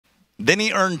Then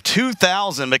he earned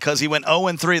 $2,000 because he went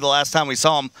 0-3 the last time we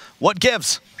saw him. What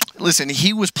gives? Listen,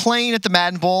 he was playing at the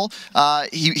Madden Bowl.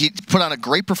 He put on a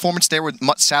great performance there with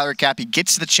much salary cap. He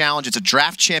gets to the challenge. It's a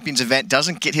draft champions event.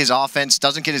 Doesn't get his offense,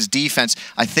 doesn't get his defense.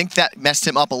 I think that messed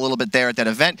him up a little bit there at that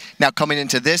event. Now coming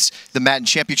into this, the Madden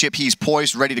Championship, he's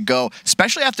poised, ready to go,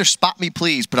 especially after Spot Me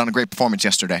Please put on a great performance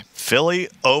yesterday. Philly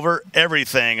over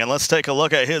everything. And let's take a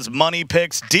look at his money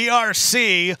picks.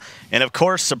 DRC, and of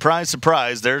course, surprise,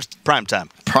 surprise, there's primetime.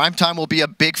 Primetime will be a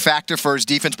big factor for his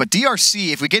defense, but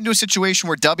DRC, if we get into a situation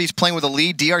where Dubby's playing with a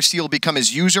lead, DRC will become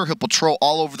his user. He'll patrol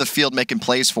all over the field making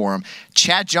plays for him.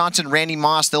 Chad Johnson, Randy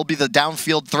Moss, they'll be the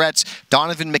downfield threats.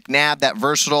 Donovan McNabb, that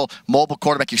versatile mobile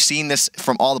quarterback. You're seeing this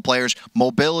from all the players.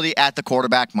 Mobility at the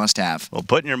quarterback, must have. Well,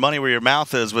 putting your money where your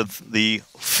mouth is with the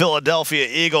Philadelphia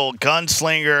Eagle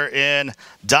gunslinger in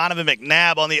Donovan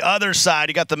McNabb. On the other side,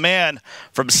 you got the man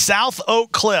from South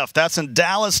Oak Cliff. That's in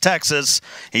Dallas, Texas.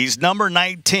 He's number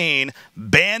 19.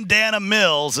 Bandana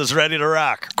Millz is ready to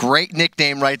rock. Great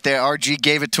nickname right there. RG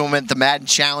gave it to him at the Madden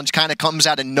Challenge. Kind of comes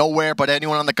out of nowhere, but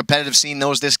anyone on the competitive scene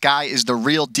knows this guy is the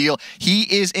real deal. He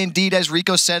is indeed, as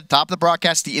Rico said, top of the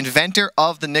broadcast, the inventor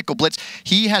of the nickel blitz.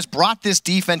 He has brought this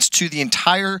defense to the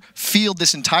entire field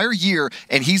this entire year,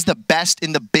 and he's the best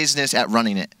in the business at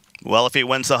running it. Well, if he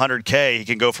wins the 100K, he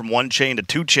can go from one chain to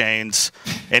two chains.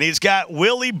 And he's got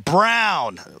Willie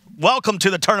Brown. Welcome to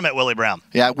the tournament, Willie Brown.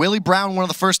 Yeah, Willie Brown, one of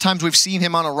the first times we've seen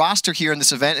him on a roster here in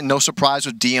this event, and no surprise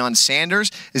with Deion Sanders.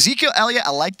 Ezekiel Elliott,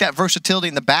 I like that versatility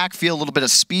in the backfield, a little bit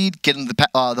of speed, getting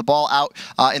the ball out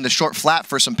in the short flat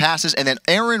for some passes. And then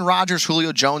Aaron Rodgers,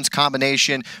 Julio Jones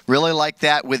combination, really like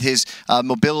that with his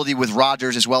mobility with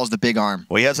Rodgers as well as the big arm.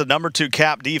 Well, he has a number 2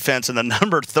 cap defense and the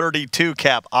number 32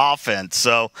 cap offense.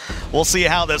 So we'll see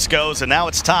how this goes. And now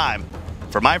it's time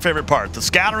for my favorite part, the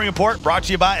scouting report brought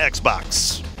to you by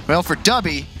Xbox. Well, for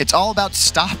Dubby, it's all about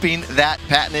stopping that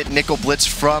patented nickel blitz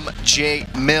from Jay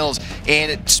Millz.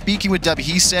 And speaking with Dubby,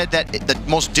 he said that the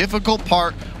most difficult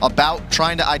part about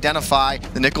trying to identify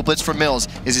the nickel blitz from Millz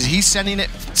is he's sending it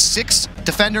 6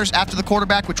 defenders after the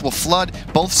quarterback, which will flood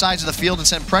both sides of the field and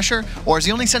send pressure, or is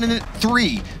he only sending it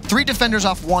 3 defenders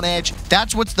off one edge?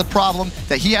 That's what's the problem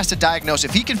that he has to diagnose.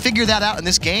 If he can figure that out in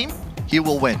this game, he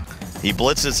will win. He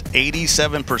blitzes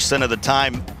 87% of the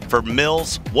time. For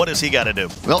Millz, what does he got to do?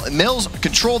 Well, Millz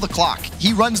control the clock.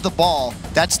 He runs the ball.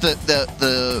 That's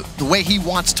the way he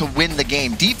wants to win the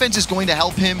game. Defense is going to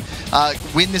help him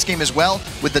win this game as well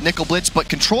with the nickel blitz, but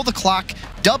control the clock.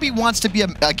 Dubby wants to be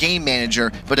a game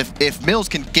manager, but if Millz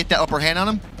can get that upper hand on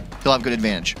him, he'll have good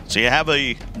advantage. So you have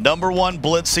a number 1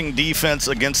 blitzing defense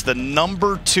against the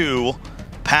number 2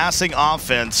 passing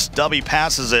offense. Dubby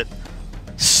passes it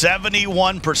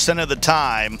 71% of the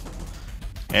time.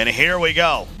 And here we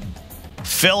go.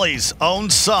 Philly's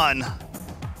own son,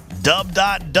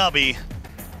 Dubby,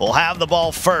 will have the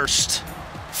ball first.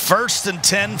 1st and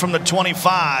 10 from the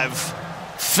 25.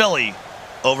 Philly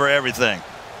over everything.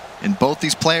 And both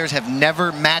these players have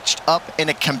never matched up in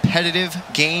a competitive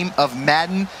game of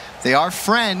Madden. They are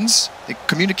friends. They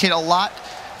communicate a lot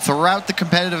throughout the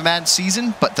competitive Madden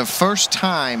season, but the first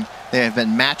time they have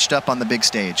been matched up on the big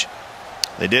stage.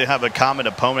 They did have a common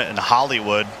opponent in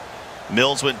Hollywood.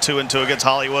 Millz went 2-2 against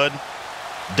Hollywood.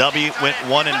 Dubby went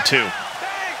 1-2.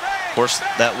 Of course,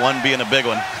 that one being a big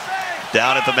one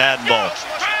down at the Madden Bowl.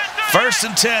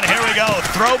 1st and 10, here we go.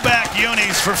 Throwback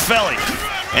unis for Philly.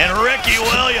 And Ricky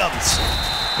Williams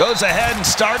goes ahead and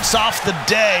starts off the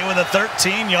day with a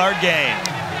 13-yard gain.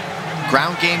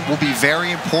 Ground game will be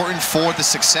very important for the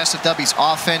success of Dubby's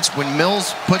offense. When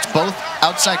Millz puts both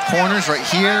outside corners right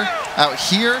here, out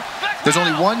here, there's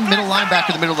only one middle linebacker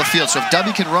in the middle of the field. So if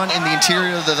Dubby can run in the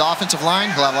interior of the offensive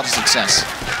line, he'll have a lot of success.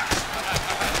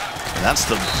 And that's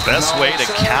the best way to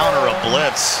counter a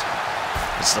blitz,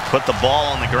 is to put the ball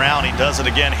on the ground. He does it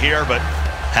again here, but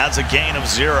has a gain of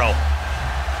 0.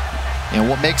 And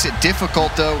what makes it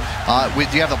difficult, though, when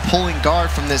you have a pulling guard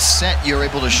from this set, you're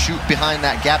able to shoot behind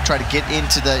that gap, try to get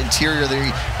into the interior of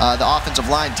the offensive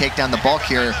line, take down the ball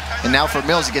carrier. And now for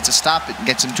Millz, he gets a stop. It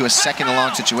gets him to a 2nd and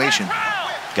long situation.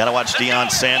 Got to watch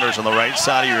Deion Sanders on the right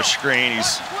side of your screen.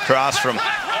 He's across from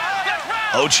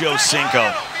Ocho Cinco.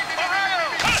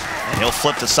 And he'll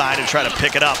flip the side and try to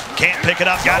pick it up. Can't pick it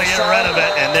up, got to get rid of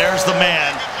it. And there's the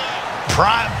man,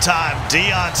 prime time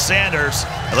Deion Sanders.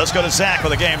 And let's go to Zach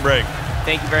with a game break.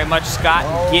 Thank you very much, Scott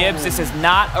and Gibbs. This is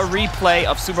not a replay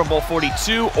of Super Bowl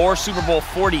 42 or Super Bowl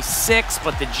 46,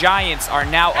 but the Giants are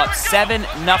now up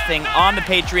 7-0 on the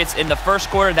Patriots in the 1st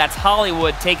quarter. That's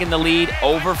Hollywood taking the lead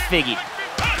over Figgy.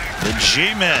 The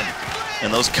G-men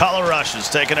and those color rushes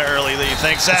taking it early. You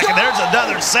think, Zach, and there's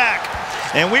another sack.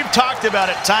 And we've talked about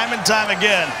it time and time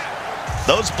again.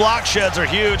 Those block sheds are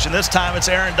huge, and this time it's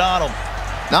Aaron Donald.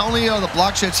 Not only are the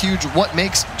block sheds huge, what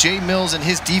makes Jay Millz and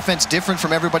his defense different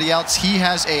from everybody else, he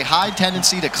has a high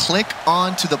tendency to click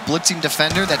onto the blitzing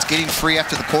defender that's getting free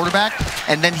after the quarterback,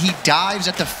 and then he dives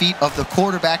at the feet of the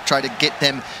quarterback, try to get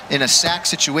them in a sack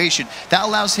situation. That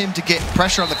allows him to get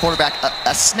pressure on the quarterback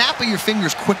a snap of your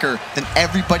fingers quicker than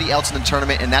everybody else in the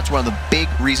tournament, and that's one of the big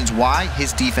reasons why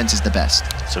his defense is the best.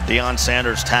 So Deion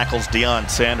Sanders tackles Deion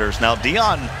Sanders. Now,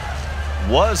 Deion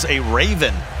was a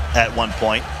Raven at one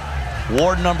point.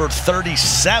 Wore number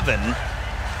 37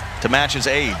 to match his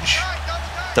age.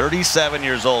 37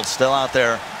 years old, still out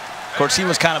there. Of course, he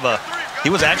was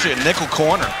actually a nickel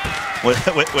corner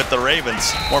with the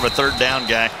Ravens. More of a third down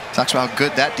guy. Talks about how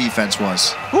good that defense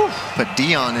was. Whew. Put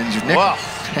Deion in your nickel. Wow.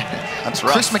 That's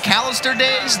rough. Chris McAllister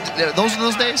days, those are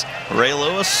those days? Ray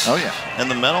Lewis. Oh, yeah. In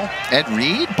the middle. Ed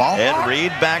Reed, ball Ed hawk.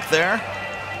 Reed back there.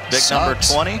 Big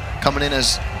Suggs, number 20. Coming in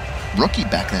as rookie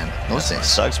back then, those days.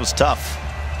 Suggs was tough.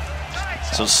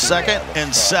 So 2nd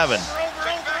and 7.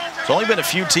 There's only been a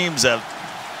few teams that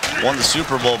won the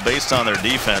Super Bowl based on their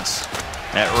defense.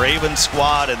 That Ravens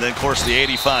squad, and then, of course, the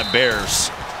 85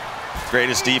 Bears.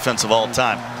 Greatest defense of all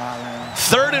time.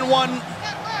 3rd and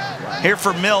 1 here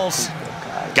for Millz.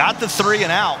 Got the 3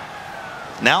 and out.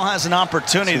 Now has an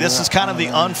opportunity. This is kind of the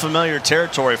unfamiliar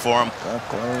territory for him.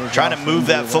 Trying to move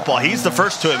that football. He's the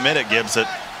first to admit it, Gibbs, that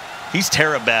he's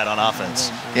terrible bad on offense.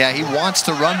 Yeah, he wants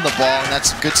to run the ball, and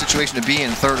that's a good situation to be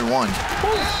in 3rd and 1.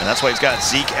 And that's why he's got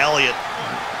Zeke Elliott.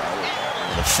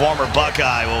 The former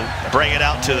Buckeye will bring it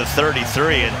out to the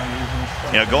 33.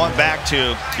 And, you know, going back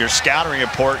to your scouting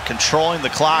report, controlling the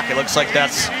clock, it looks like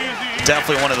that's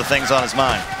definitely one of the things on his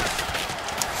mind.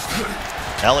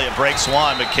 Elliott breaks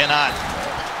one, but cannot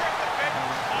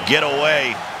get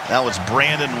away. That was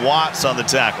Brandon Watts on the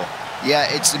tackle.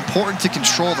 Yeah, it's important to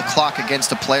control the clock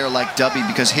against a player like Dubby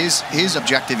because his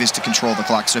objective is to control the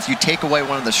clock. So if you take away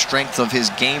one of the strengths of his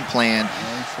game plan,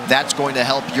 that's going to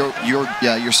help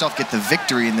yourself get the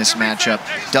victory in this matchup.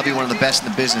 Dubby, one of the best in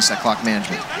the business at clock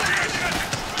management.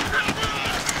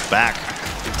 Back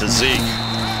to Zeke,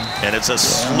 and it's a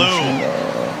slew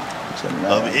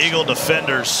of Eagle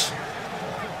defenders.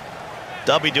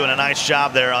 Dubby doing a nice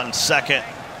job there on 1st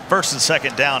and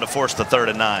 2nd down to force the 3rd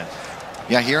and 9.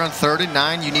 Yeah, here on 3rd and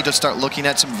 9, you need to start looking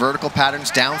at some vertical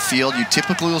patterns downfield. You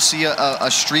typically will see a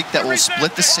streak that will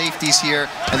split the safeties here,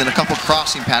 and then a couple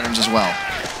crossing patterns as well.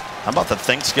 How about the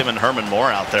Thanksgiving Herman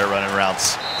Moore out there running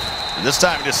routes? And this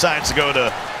time he decides to go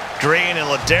to Green and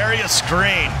Ladarius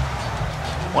Green.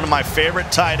 One of my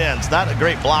favorite tight ends. Not a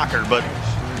great blocker, but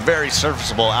very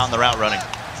serviceable out in the route running.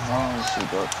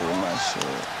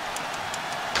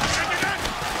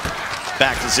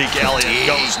 Back to Zeke Elliott,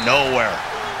 goes nowhere.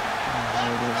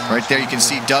 Right there you can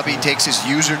see Dubby takes his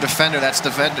user defender. That's the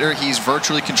defender he's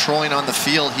virtually controlling on the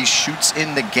field. He shoots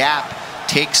in the gap,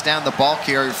 takes down the ball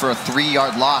carrier for a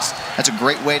 3-yard loss. That's a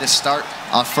great way to start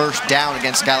a 1st down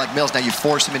against a guy like Millz. Now you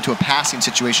force him into a passing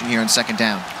situation here on 2nd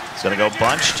down. He's going to go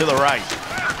bunch to the right.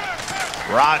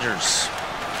 Rogers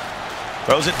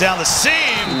throws it down the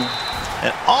seam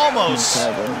and almost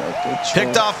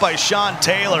picked off by Sean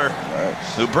Taylor,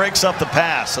 who breaks up the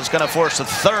pass. That's going to force a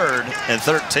 3rd and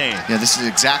 13. Yeah, this is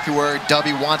exactly where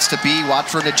Dubby wants to be. Watch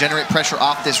for him to generate pressure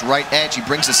off this right edge. He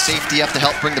brings the safety up to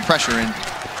help bring the pressure in.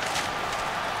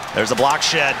 There's a block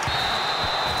shed.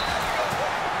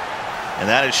 And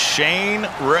that is Shane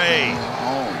Ray,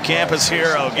 campus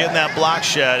hero, getting that block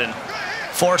shed and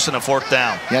forcing a 4th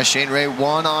down. Yeah, Shane Ray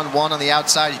one-on-one on the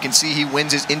outside. You can see he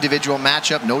wins his individual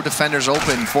matchup. No defenders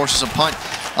open, forces a punt.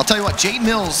 I'll tell you what, Jay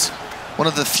Millz, one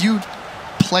of the few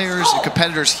players and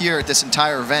competitors here at this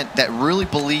entire event that really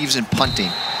believes in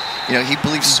punting. You know, he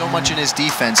believes so much in his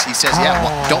defense. He says, yeah,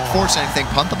 well, don't force anything,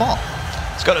 punt the ball.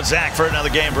 Let's go to Zach for another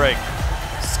game break.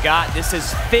 Scott, this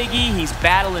is Figgy. He's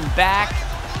battling back.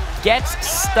 Gets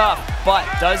stuffed, but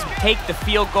does take the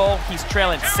field goal. He's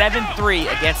trailing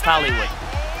 7-3 against Hollywood.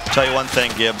 I'll tell you one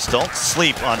thing, Gibbs, don't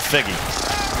sleep on Figgy.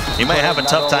 He may have a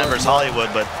tough time versus Hollywood,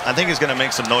 but I think he's going to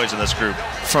make some noise in this group.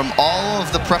 From all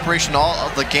of the preparation, all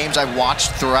of the games I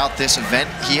watched throughout this event,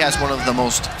 he has one of the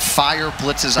most fire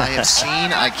blitzes I have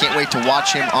seen. I can't wait to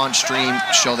watch him on stream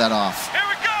show that off.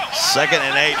 2nd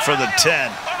and 8 for the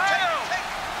 10.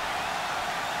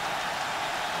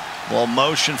 Well,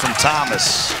 motion from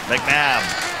Thomas. McNabb.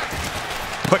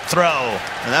 Quick throw.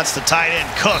 And that's the tight end,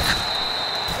 Cook.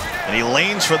 And he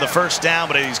leans for the 1st down,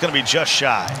 but he's going to be just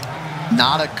shy.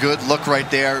 Not a good look right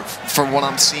there for what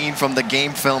I'm seeing from the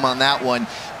game film on that one.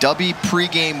 Dubby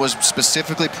pregame was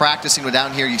specifically practicing with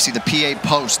down here. You see the PA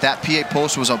post. That PA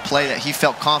post was a play that he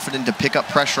felt confident to pick up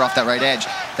pressure off that right edge.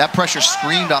 That pressure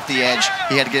screamed off the edge.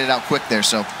 He had to get it out quick there.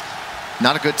 So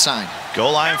Not a good sign.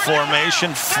 Goal line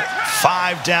formation,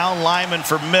 5 down linemen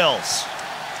for Millz.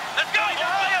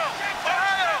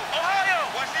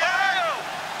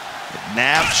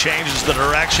 McNabb changes the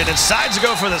direction and decides to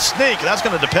go for the sneak. That's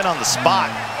going to depend on the spot.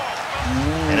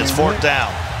 And it's 4th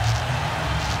down.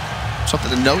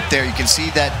 Something to note there, you can see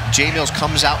that J. Millz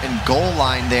comes out in goal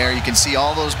line there. You can see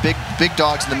all those big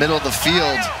dogs in the middle of the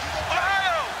field.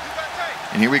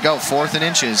 And here we go, 4th and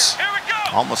inches.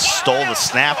 Almost stole the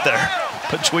snap there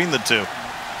between the two.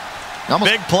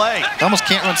 Almost, big play. Almost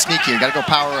can't run sneak here. Got to go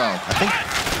power O. I think.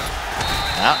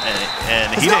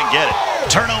 And he didn't get it.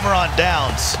 Turnover on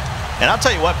downs. And I'll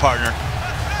tell you what, partner.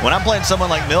 When I'm playing someone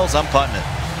like Millz, I'm punting it.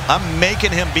 I'm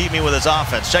making him beat me with his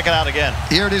offense. Check it out again.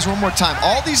 Here it is one more time.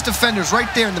 All these defenders right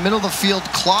there in the middle of the field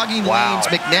clogging lanes.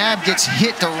 McNabb gets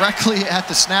hit directly at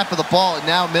the snap of the ball, and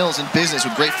now Millz in business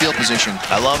with great field position.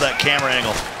 I love that camera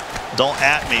angle. Don't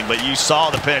at me, but you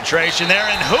saw the penetration there,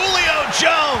 and Julio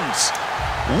Jones,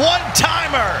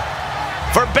 one-timer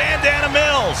for Bandana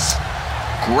Millz.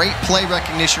 Great play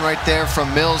recognition right there from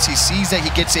Millz. He sees that he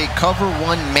gets a cover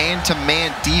 1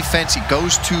 man-to-man defense. He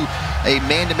goes to a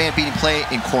man-to-man beating play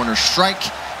in corner strike,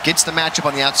 gets the matchup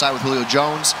on the outside with Julio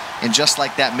Jones, and just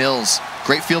like that, Millz,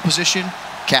 great field position,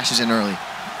 cashes in early.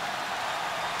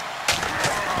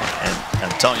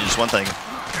 And I'm telling you just one thing,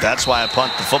 that's why I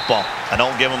punt the football. I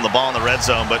don't give him the ball in the red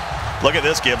zone, but look at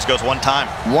this, Gibbs goes one time.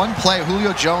 One play,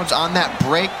 Julio Jones on that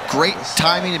break, great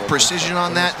timing and precision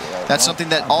on that. That's something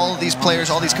that all of these players,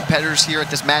 all these competitors here at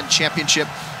this Madden Championship,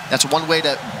 that's one way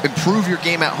to improve your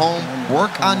game at home.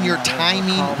 Work on your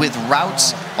timing with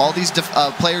routes. All these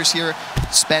players here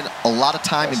spend a lot of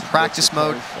time in practice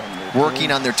mode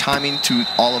working on their timing to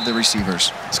all of the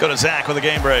receivers. Let's go to Zach with a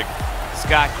game break.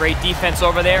 Scott, great defense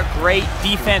over there, great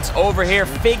defense over here.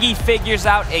 Figgy figures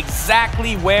out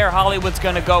exactly where Hollywood's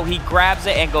going to go. He grabs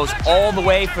it and goes all the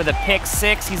way for the pick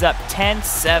 6. He's up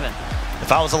 10-7.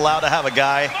 If I was allowed to have a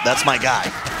guy, that's my guy.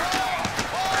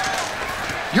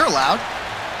 You're allowed.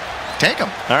 Take him.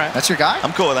 All right. That's your guy?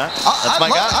 I'm cool with that. That's my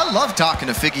guy. I love talking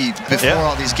to Figgy before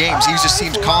all these games. He just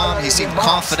seems calm. He seems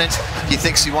confident. He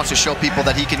thinks he wants to show people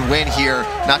that he can win here,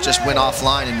 not just win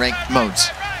offline in ranked modes.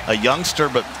 A youngster,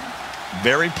 but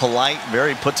very polite,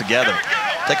 very put together.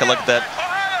 Take a look at that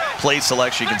play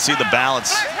selection. You can see the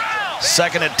balance.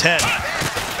 2nd and 10.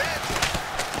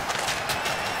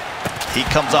 He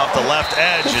comes off the left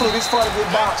edge.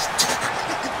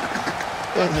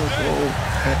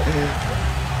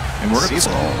 And we're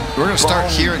going to start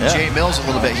hearing J. Millz a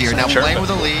little bit here. Now playing with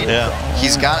a lead.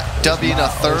 He's got Dubby in a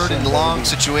 3rd and long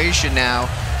situation now.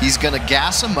 He's going to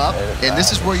gas him up, and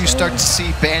this is where you start to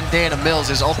see Bandana Millz,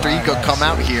 his alter ego, come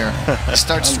out here. He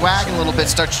starts swagging a little bit,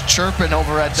 starts chirping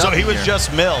over at Dubby. So he was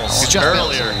just Millz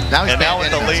earlier, now and now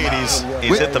with the lead,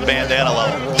 he's hit the bandana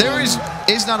level. There is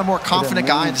not a more confident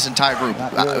guy in this entire group.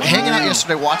 Hanging out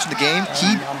yesterday, watching the game,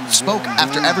 he spoke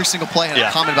after every single play and had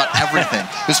a comment about everything.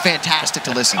 It was fantastic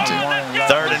to listen to.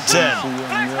 3rd and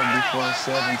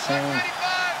 10.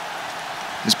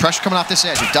 There's pressure coming off this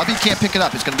edge. If Dubby can't pick it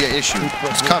up, it's going to be an issue.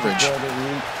 It's coverage.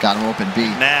 Got him open B.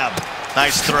 Nab,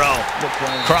 nice throw.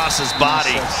 Across his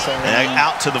body and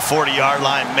out to the 40-yard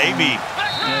line. Maybe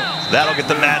that'll get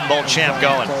the Madden Bowl champ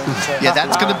going. Yeah,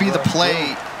 that's going to be the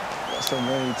play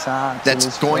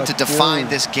that's going to define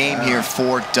this game here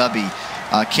for Dubby.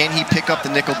 Can he pick up the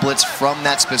nickel blitz from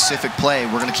that specific play?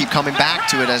 We're going to keep coming back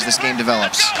to it as this game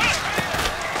develops.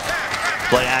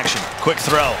 Play action, quick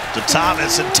throw to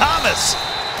Thomas, and Thomas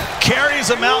carries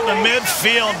him out in the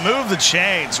midfield, move the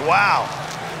chains, wow.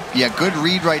 Yeah, good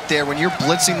read right there. When you're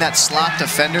blitzing that slot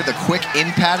defender, the quick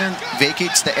in pattern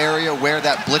vacates the area where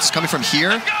that blitz is coming from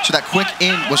here, so that quick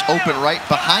in was open right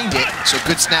behind it, so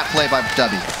good snap play by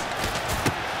Dubby.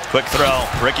 Quick throw,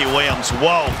 Ricky Williams,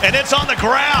 whoa, and it's on the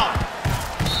ground.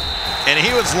 And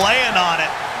he was laying on it,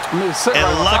 and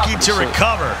lucky to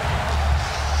recover.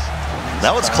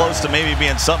 That was close to maybe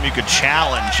being something you could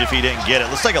challenge if he didn't get it.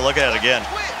 Let's take a look at it again.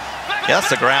 Yeah,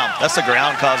 that's the ground. That's the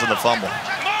ground causing the fumble.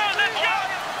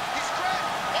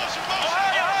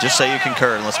 Just say you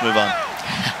concur and let's move on.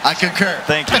 I concur.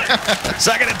 Thank you.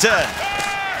 2nd and 10.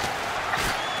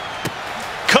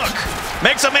 Cook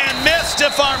makes a man miss,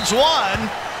 stiff arms one.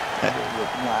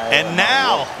 And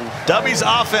now, Dubby's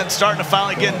offense starting to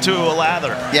finally get into a lather.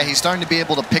 Yeah, he's starting to be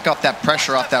able to pick up that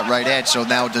pressure off that right edge. So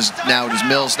now does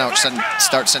Millz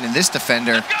start sending this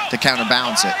defender to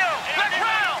counterbalance it?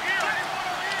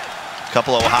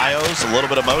 Couple of Ohios, a little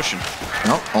bit of motion.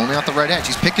 No, only off the right edge.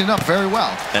 He's picking it up very well.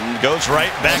 And goes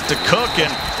right back to Cook,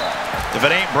 and If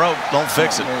it ain't broke, don't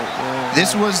fix it.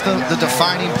 This was the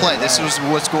defining play. This was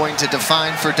what's going to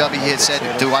define for Dubby. He had said,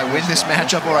 do I win this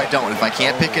matchup or I don't? If I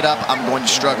can't pick it up, I'm going to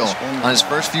struggle. On his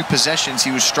first few possessions,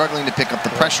 he was struggling to pick up the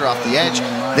pressure off the edge.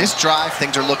 This drive,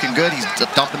 things are looking good. He's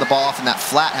dumping the ball off in that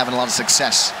flat, having a lot of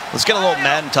success. Let's get a little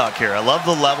Madden talk here. I love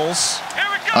the levels.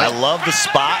 I love the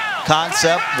spot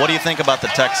concept. What do you think about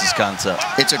the Texas concept?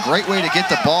 It's a great way to get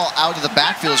the ball out of the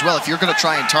backfield as well. If you're going to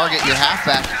try and target your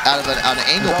halfback out of an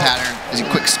angle pattern, as a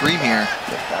quick screen here.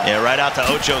 Yeah, right out to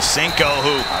Ocho Cinco,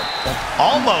 who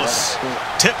almost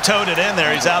tiptoed it in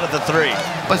there. He's out at the 3.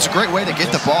 But it's a great way to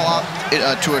get the ball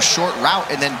out to a short route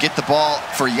and then get the ball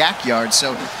for yak yards.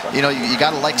 So, you know, you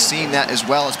got to like seeing that as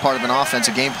well as part of an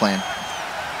offensive game plan.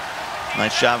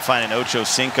 Nice job finding Ocho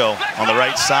Cinco on the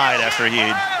right side after he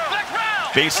had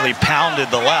basically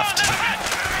pounded the left.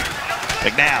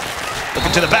 McNabb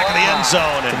looking to the back of the end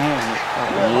zone.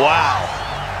 And wow.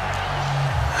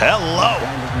 Hello.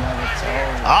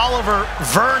 Oliver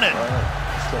Vernon.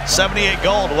 78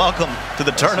 gold. Welcome to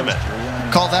the tournament.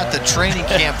 Call that the training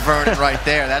camp Vernon right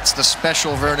there. That's the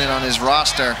special Vernon on his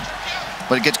roster.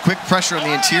 But it gets quick pressure on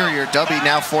the interior. Dubby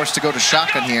now forced to go to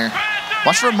shotgun here.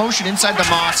 Watch for a motion inside the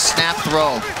Moss, snap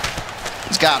throw.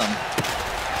 He's got him.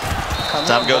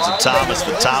 Time goes to Thomas,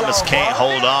 but Thomas can't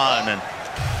hold on. And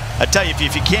I tell you,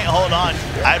 if you can't hold on,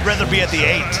 I'd rather be at the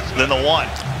 8 than the 1.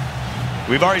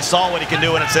 We've already saw what he can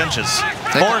do in its inches.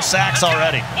 4 sacks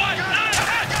already.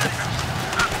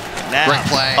 Now, great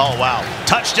play. Oh, wow.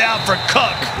 Touchdown for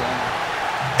Cook.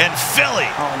 And Philly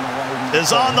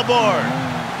is on the board.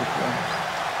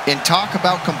 And talk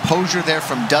about composure there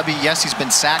from Dubby. Yes, he's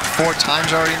been sacked 4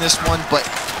 times already in this one, but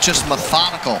just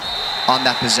methodical on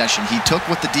that possession. He took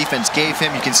what the defense gave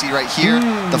him. You can see right here,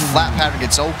 the flat pattern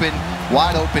gets open,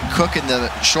 wide open. Cook in the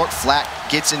short flat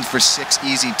gets in for 6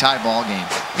 easy tie ball game.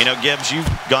 You know, Gibbs, you've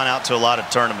gone out to a lot of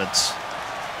tournaments.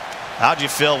 How'd you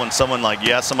feel when someone like,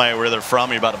 you ask somebody where they're from,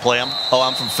 you're about to play them? Oh,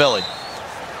 I'm from Philly.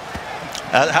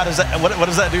 How does that, what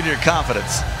does that do to your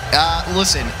confidence?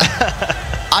 Listen.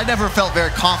 I never felt very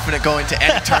confident going to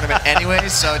any tournament anyway,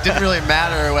 so it didn't really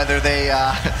matter whether they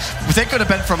could have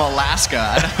been from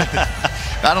Alaska.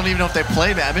 I don't even know if they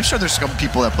play Madden. I'm sure there's some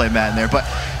people that play Madden there, but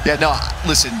yeah, no,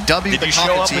 listen, Dubby, did you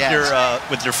show up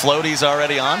with your floaties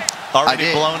already on?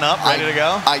 Already blown up, ready to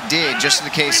go? I did, just in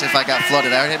the case if I got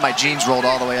flooded. I already had my jeans rolled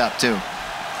all the way up, too.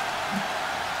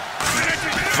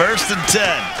 1st and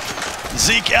 10.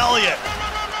 Zeke Elliott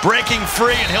breaking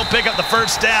free, and he'll pick up the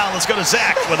 1st down. Let's go to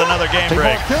Zach with another game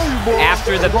break.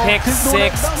 After the pick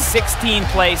 6,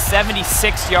 16-play,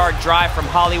 76-yard drive from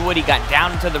Hollywood, he got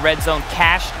down into the red zone,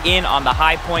 cashed in on the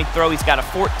high point throw. He's got a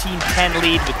 14-10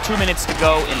 lead with 2 minutes to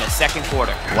go in the 2nd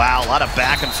quarter. Wow, a lot of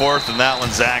back and forth in that one,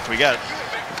 Zach. We got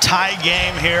a tie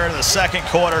game here in the 2nd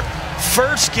quarter.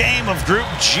 First game of Group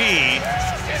G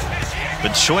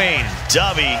between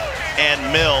Dubby and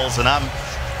Millz, and I'm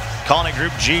calling it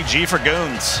Group G, G for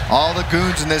goons. All the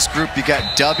goons in this group. You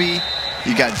got Dubby,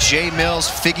 you got J. Millz,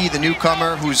 Figgy, the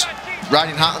newcomer, who's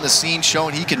riding hot on the scene,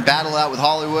 showing he can battle out with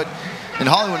Hollywood. And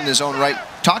Hollywood in his own right,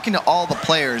 talking to all the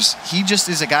players, he just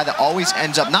is a guy that always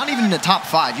ends up, not even in the top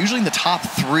 5, usually in the top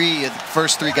 3, the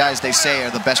first 3 guys they say are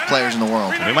the best players in the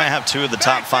world. We might have 2 of the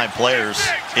top 5 players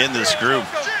in this group.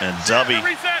 And Dubby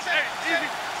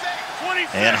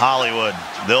and Hollywood,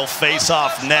 they'll face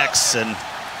off next, and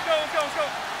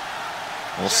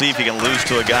we'll see if he can lose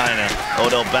to a guy in an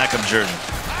Odell Beckham jersey.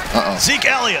 Zeke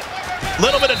Elliott,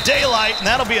 little bit of daylight, and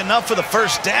that'll be enough for the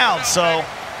 1st down. So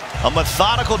a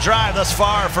methodical drive thus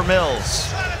far for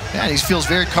Millz. Yeah, he feels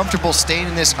very comfortable staying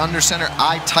in this under center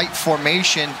eye-tight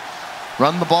formation.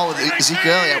 Run the ball with Zeke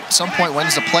Elliott. At some point,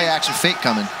 when's the play action fake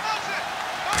coming?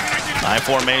 Eye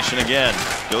formation again.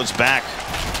 Goes back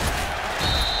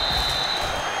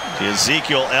to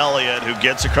Ezekiel Elliott, who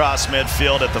gets across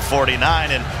midfield at the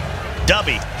 49, and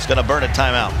Dubby is going to burn a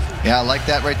timeout. Yeah, I like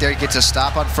that right there. He gets a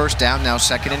stop on 1st down. Now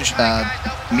 2nd and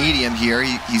medium here.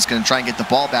 He's going to try and get the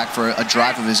ball back for a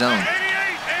drive of his own.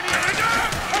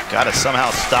 Got to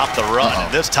somehow stop the run.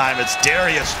 And this time it's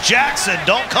Darius Jackson.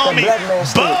 Don't call me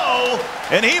Bo.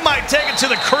 And he might take it to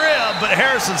the crib, but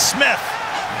Harrison Smith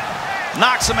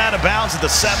knocks him out of bounds at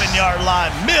the 7-yard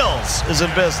line. Millz is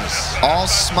in business. All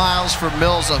smiles for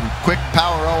Millz. A quick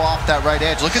power O off that right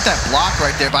edge. Look at that block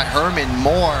right there by Herman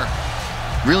Moore.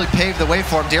 Really paved the way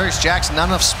for him. Darius Jackson, not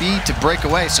enough speed to break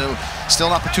away, so still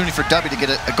an opportunity for Dubby to get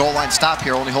a goal line stop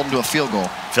here, only holding to a field goal.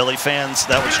 Philly fans,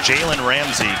 that was Jalen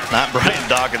Ramsey, not Brian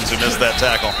Dawkins, who missed that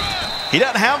tackle. He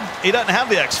doesn't have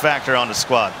the X factor on his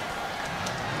squad.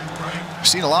 We've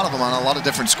seen a lot of them on a lot of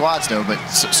different squads, though, but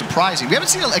surprising. We haven't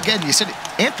seen, again, you said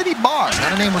Anthony Barr,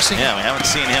 not a name we're seeing. Yeah, we haven't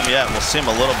seen him yet. We'll see him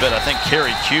a little bit. I think Kerry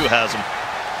Q has him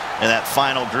in that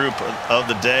final group of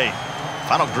the day,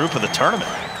 final group of the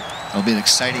tournament. There'll be an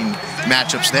exciting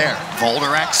matchups there.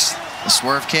 Volderex, the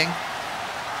Swerve King.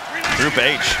 Group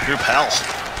H, Group Hell.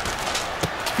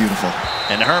 Beautiful.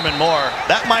 And Herman Moore,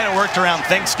 that might have worked around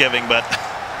Thanksgiving, but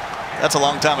that's a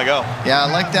long time ago. Yeah, I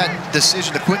like that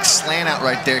decision, the quick slant out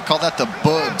right there. Call that the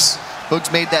Boogs.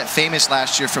 Boogs made that famous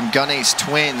last year from Gun Ace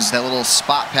Twins, that little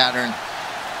spot pattern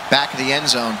back of the end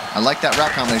zone. I like that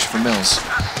route combination for Millz.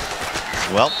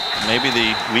 Well, maybe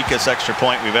the weakest extra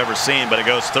point we've ever seen, but it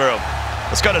goes through.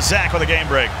 Let's go to Zach with a game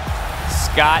break.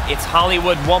 Scott, it's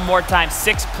Hollywood one more time.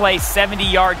 6-play,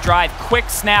 70-yard drive. Quick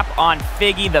snap on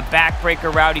Figgy, the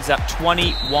backbreaker route. He's up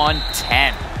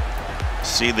 21-10.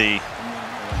 See the...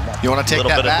 You want to take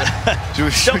that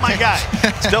back? Still my guy.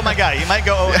 Still my guy. He might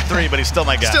go 0-3, but he's still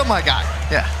my guy. Still my guy.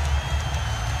 Yeah.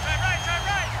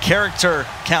 Character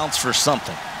counts for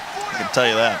something. I can tell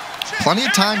you that. Plenty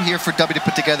of time here for Dubby to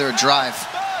put together a drive.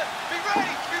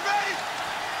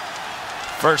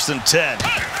 1st and 10.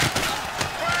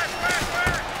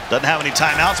 Doesn't have any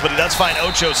timeouts, but he does find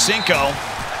Ocho Cinco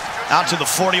out to the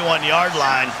 41-yard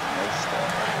line.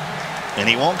 And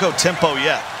he won't go tempo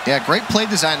yet. Yeah, great play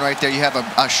design right there. You have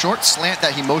a short slant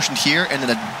that he motioned here, and then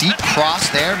a deep cross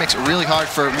there makes it really hard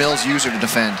for Millz user to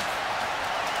defend.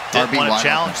 Didn't want to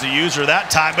challenge the user that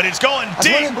time, but he's going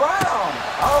deep.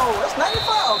 Oh, that's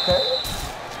 95, okay.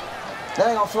 That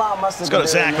ain't gonna fly on my. Let's go to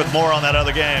Zach with more on that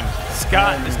other game.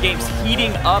 Scott, this game's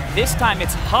heating up. This time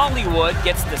it's Hollywood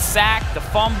gets the sack, the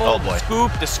fumble, the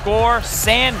scoop, the score.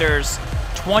 Sanders,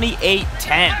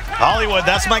 28-10. Hollywood,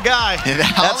 that's my guy.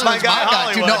 That's my guy,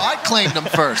 Hollywood. Dude, no, I claimed him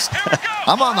first.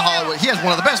 I'm on the Hollywood. He has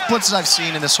one of the best blitzes I've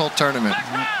seen in this whole tournament.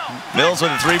 Millz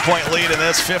with a 3-point lead in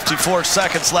this. 54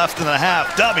 seconds left in the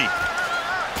half. Dubby.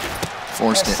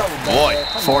 Forced it. So Boy,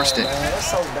 forced it.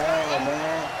 That's so bad,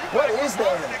 man. What is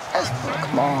that?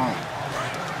 Come on.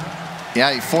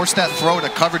 Yeah, he forced that throw into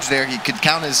coverage there. He could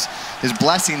count his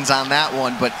blessings on that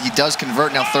one, but he does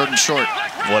convert now 3rd and short.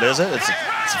 What is it? It's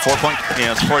a 4-point,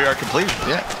 it's a 4-yard completion.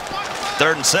 Yeah.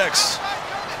 3rd and 6.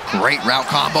 Great route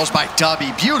combos by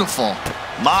Dubby. Beautiful.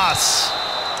 Moss.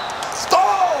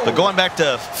 But going back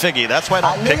to Figgy, that's why I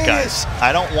don't pick guys.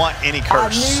 I don't want any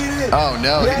curse. Oh,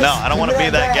 no. Yes, no, I don't want to be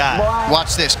that guy. Boy.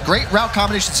 Watch this. Great route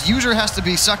combinations. User has to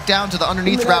be sucked down to the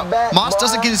underneath route. Moss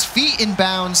doesn't get his feet in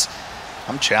bounds.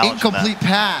 I'm challenging Incomplete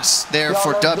pass there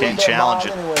for Dubby. Can't challenge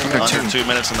it. Anyway. Under 2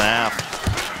 minutes and a half.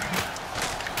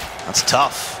 That's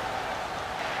tough.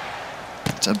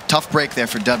 It's a tough break there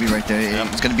for Dubby right there. Yep.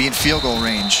 He's going to be in field goal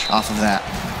range off of that.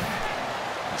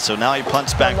 So now he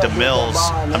punts back to Millz.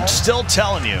 I'm still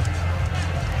telling you,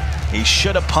 he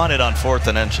should have punted on 4th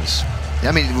and inches. Yeah,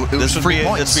 I mean, it was free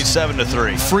points. This would be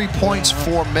 7-3. 3 points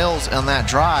for Millz on that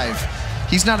drive.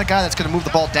 He's not a guy that's going to move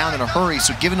the ball down in a hurry,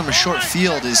 so giving him a short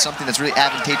field is something that's really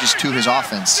advantageous to his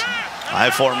offense. High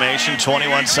formation,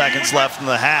 21 seconds left in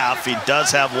the half. He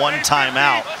does have 1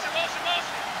 timeout.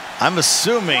 I'm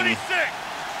assuming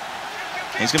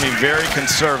he's going to be very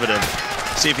conservative.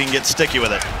 See if he can get sticky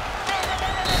with it.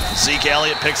 Zeke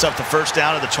Elliott picks up the 1st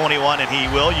down at the 21, and he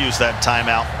will use that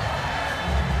timeout.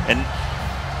 And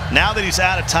now that he's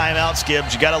out of timeouts,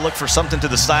 Gibbs, you got to look for something to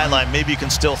the sideline. Maybe you can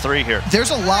steal 3 here. There's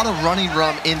a lot of running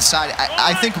room inside.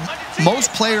 I think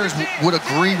most players would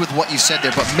agree with what you said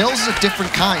there, but Millz is a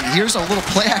different kind. Here's a little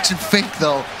play-action fake,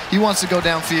 though. He wants to go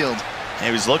downfield.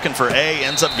 He was looking for A,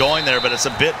 ends up going there, but it's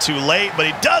a bit too late. But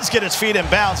he does get his feet in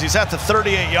bounds. He's at the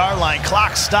 38-yard line.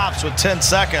 Clock stops with 10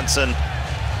 seconds, and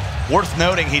worth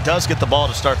noting, he does get the ball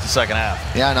to start the 2nd half.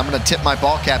 Yeah, and I'm going to tip my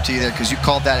ball cap to you there because you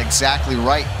called that exactly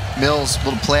right. Millz,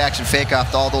 little play-action fake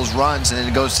off all those runs, and then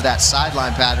it goes to that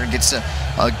sideline pattern, gets a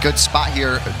good spot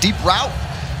here. Deep route.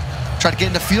 Try to get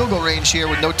into field goal range here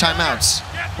with no timeouts.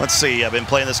 Let's see. I've been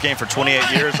playing this game for 28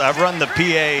 years. I've run the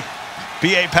PA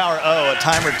Power O a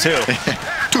time or 2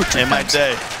 in my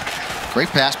day. Great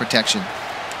pass protection.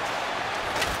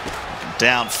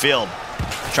 Downfield.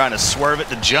 Trying to swerve it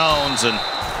to Jones, and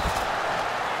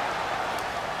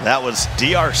that was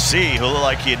DRC, who looked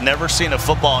like he had never seen a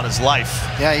football in his life.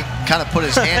 Yeah, he kind of put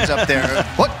his hands up there.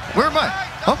 What? Where am I?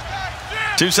 Oh.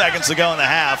 2 seconds to go in the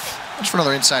half. Just for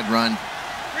another inside run.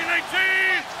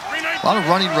 A lot of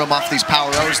running room off these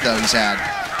power O's, though, he's had.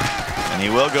 And he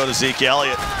will go to Zeke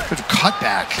Elliott. Good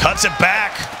cutback. Cuts it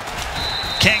back.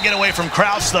 Can't get away from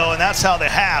Kraus, though, and that's how the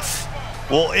half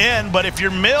will end. But if you're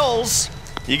Millz,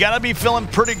 you got to be feeling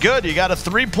pretty good. You got a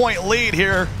 3-point lead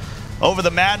here over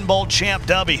the Madden Bowl champ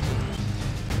Dubby.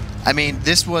 I mean,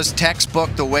 this was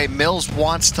textbook the way Millz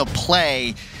wants to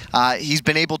play. He's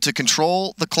been able to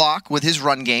control the clock with his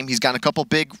run game. He's gotten a couple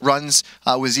big runs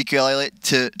with Ezekiel Elliott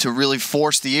to really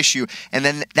force the issue. And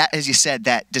then that, as you said,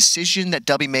 that decision that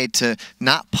Dubby made to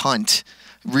not punt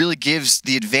really gives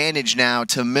the advantage now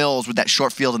to Millz with that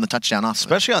short field and the touchdown off.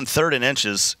 Especially on 3rd and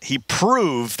inches, he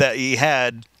proved that he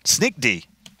had sneak D.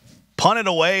 Punt it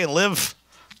away and live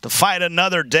to fight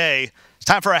another day. It's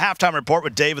time for a halftime report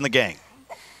with Dave and the gang.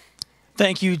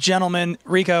 Thank you, gentlemen.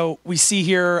 Rico, we see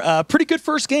here a pretty good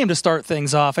first game to start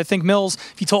things off. I think Millz,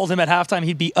 if you told him at halftime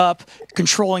he'd be up,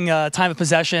 controlling time of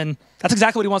possession, that's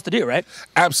exactly what he wants to do, right?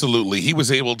 Absolutely. He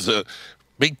was able to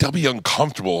make Dubby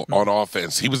uncomfortable on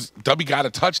offense. Dubby got a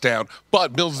touchdown,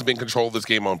 but Millz has been in control of this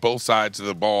game on both sides of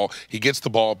the ball. He gets the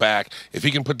ball back. If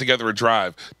he can put together a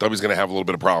drive, Dubby's going to have a little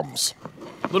bit of problems.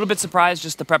 A little bit surprised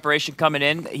just the preparation coming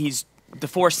in. The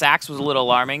 4 sacks was a little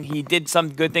alarming. He did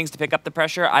some good things to pick up the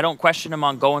pressure. I don't question him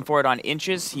on going for it on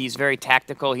inches. He's very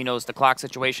tactical. He knows the clock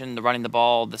situation, the running the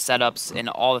ball, the setups, and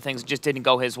all the things just didn't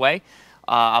go his way.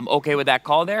 I'm okay with that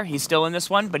call there. He's still in this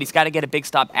one, but he's got to get a big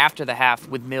stop after the half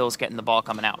with Millz getting the ball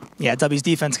coming out. Yeah, Dubby's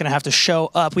defense going to have to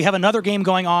show up. We have another game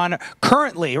going on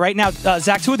currently. Right now,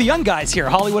 Zach, 2 of the young guys here,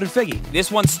 Hollywood and Figgy.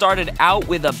 This one started out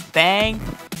with a bang.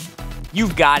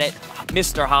 You've got it,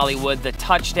 Mr. Hollywood, the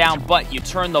touchdown, but you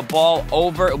turn the ball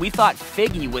over. We thought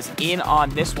Figgy was in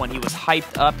on this one. He was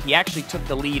hyped up. He actually took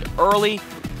the lead early,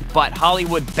 but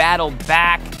Hollywood battled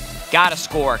back. Got a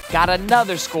score, got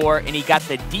another score, and he got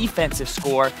the defensive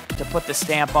score to put the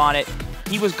stamp on it.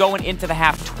 He was going into the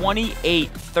half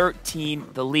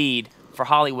 28-13, the lead for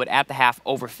Hollywood at the half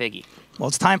over Figgy. Well,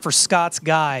 it's time for Scott's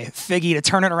guy, Figgy, to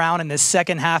turn it around in this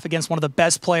second half against one of the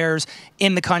best players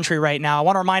in the country right now. I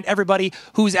want to remind everybody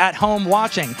who's at home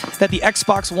watching that the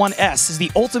Xbox One S is the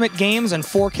ultimate games and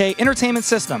 4K entertainment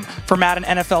system for Madden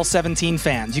NFL 17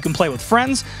 fans. You can play with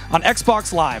friends on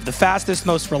Xbox Live, the fastest,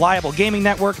 most reliable gaming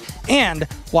network, and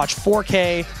watch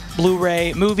 4K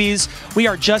Blu-ray movies. We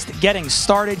are just getting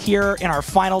started here in our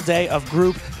final day of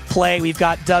group play. We've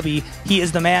got Dubby. He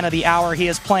is the man of the hour. He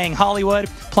is playing Hollywood,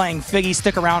 playing Figgy.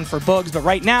 Stick around for Bugs. But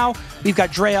right now, we've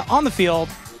got Darrelle on the field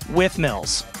with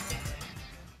Millz.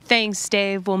 Thanks,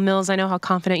 Dave. Well, Millz, I know how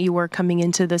confident you were coming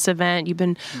into this event. You've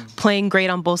been playing great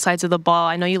on both sides of the ball.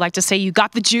 I know you like to say you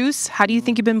got the juice. How do you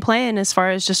think you've been playing as far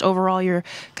as just overall your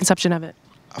conception of it?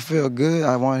 I feel good.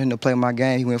 I wanted him to play my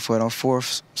game. He went for it on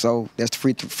 4th. So that's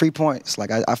free points.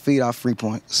 Like I feed off free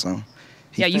points. So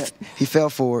he fell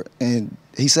for it, and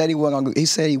he said he wasn't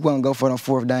gonna go for it on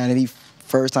 4th down. And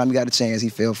first time he got a chance, he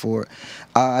fell for it.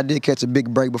 I did catch a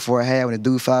big break before I had when the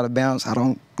dude fouled out of bounds. I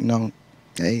don't,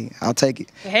 hey, I'll take it.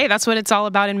 Hey, that's what it's all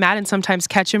about in Madden, sometimes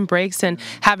catching breaks and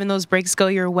having those breaks go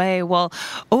your way. Well,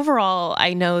 overall,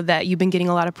 I know that you've been getting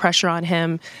a lot of pressure on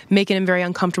him, making him very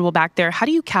uncomfortable back there. How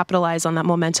do you capitalize on that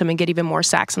momentum and get even more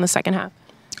sacks in the second half?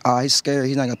 He's scared.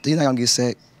 He's not gonna get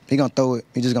sacked. He's gonna throw it.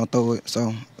 He's just gonna throw it.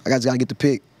 So I just gotta get the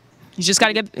pick. You just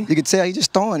gotta get. You can tell he's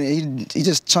just throwing it. He's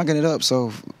just chunking it up.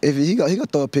 So if he gonna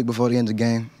throw a pick before the end of the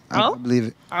game. I believe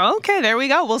it. Okay, there we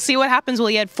go. We'll see what happens. Well,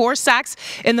 he had 4 sacks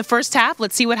in the first half.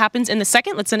 Let's see what happens in the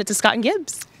second. Let's send it to Scott and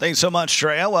Gibbs. Thanks so much,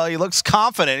 Darrelle. Well, he looks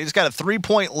confident. He's got a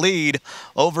 3-point lead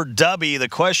over Dubby. The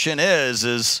question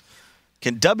is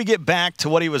can Dubby get back to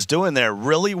what he was doing there?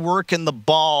 Really working the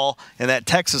ball, and that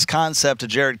Texas concept to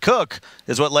Jared Cook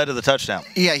is what led to the touchdown.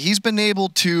 Yeah, he's been able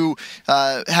to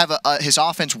have his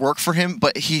offense work for him,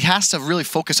 but he has to really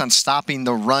focus on stopping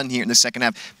the run here in the second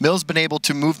half. Millz been able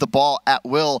to move the ball at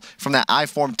will from that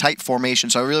I-form tight formation,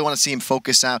 so I really want to see him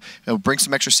focus out, bring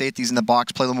some extra safeties in the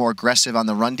box, play a little more aggressive on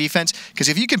the run defense, because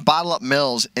if you can bottle up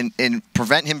Millz and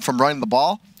prevent him from running the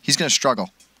ball, he's going to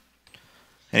struggle.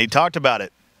 And he talked about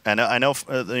it. I know,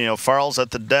 Farrell's at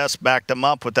the desk backed him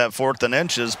up with that 4th and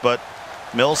inches, but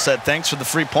Millz said, thanks for the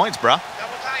free points, bro.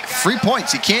 Free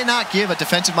points. You cannot give a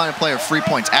defensive-minded player free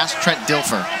points. Ask Trent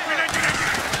Dilfer.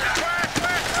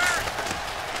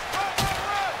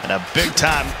 And a big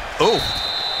time,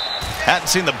 hadn't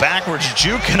seen the backwards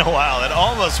juke in a while. It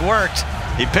almost worked.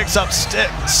 He picks up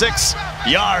 6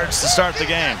 yards to start the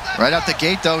game. Right out the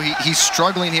gate, though, he's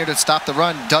struggling here to stop the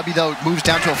run. Dubby, though, moves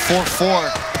down to a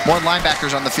 4-4. More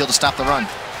linebackers on the field to stop the run.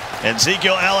 And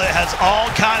Ezekiel Elliott has all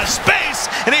kind of space,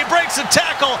 and he breaks the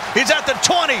tackle. He's at the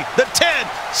 20, the 10.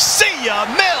 See ya,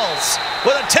 Millz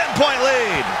with a 10-point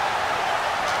lead.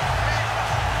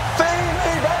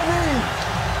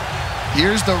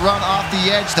 Here's the run off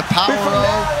the edge, the power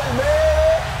O.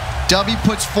 Dubby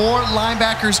puts 4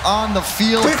 linebackers on the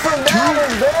field. 2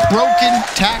 broken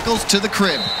tackles to the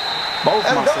crib. Both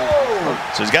my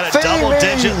So he's got a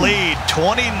double-digit lead,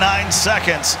 29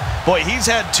 seconds. Boy, he's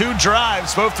had 2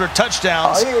 drives, both for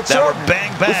touchdowns that were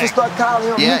bang-bang.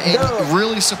 Yeah, and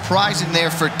really surprising there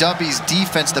for Dubby's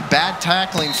defense. The bad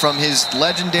tackling from his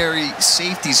legendary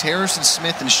safeties, Harrison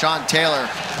Smith and Sean Taylor.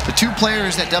 The 2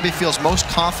 players that Dubby feels most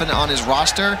confident on his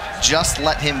roster just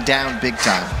let him down big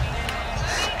time.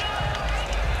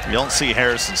 You don't see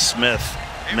Harrison Smith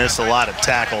miss a lot of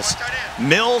tackles.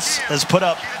 Millz has put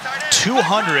up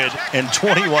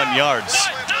 221 yards.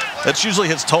 That's usually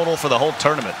his total for the whole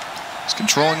tournament. He's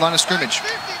controlling line of scrimmage.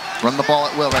 Run the ball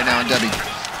at will right now in Dubby.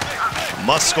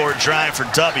 Must-score drive for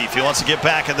Dubby if he wants to get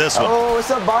back in this one. Oh, it's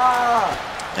a ball.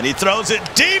 And he throws it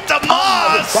deep to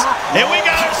Moss. And we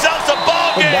got ourselves a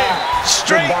ball game.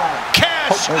 Straight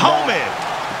cash homie.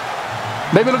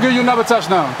 Maybe they'll give you another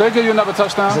touchdown. They'll give you another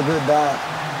touchdown. It's a good dive.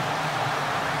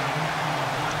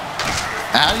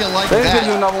 How do you like They'll that? give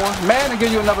you another one. Man, they'll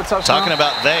give you another touchdown. Talking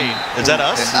about they. Is that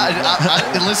us?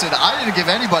 Listen, I didn't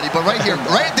give anybody, but right here,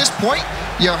 right at this point,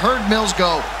 you heard Millz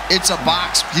go, it's a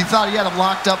box. He thought he had him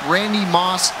locked up. Randy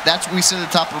Moss, that's what we said at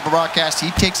the top of the broadcast.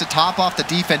 He takes the top off the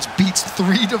defense, beats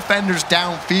 3 defenders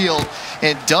downfield,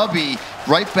 and Dubby,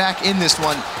 right back in this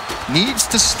one, needs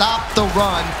to stop the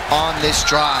run on this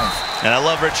drive. And I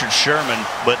love Richard Sherman,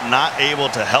 but not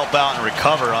able to help out and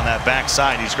recover on that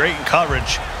backside. He's great in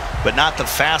coverage, but not the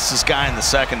fastest guy in the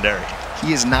secondary.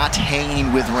 He is not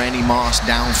hanging with Randy Moss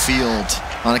downfield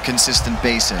on a consistent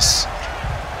basis.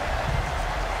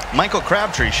 Michael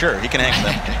Crabtree, sure, he can hang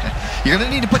with them. You're going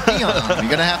to need to put Dion on him. You're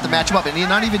going to have to match him up, and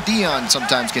not even Dion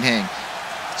sometimes can hang.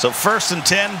 So 1st and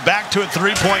 10, back to a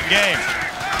 3-point game.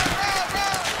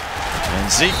 And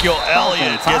Ezekiel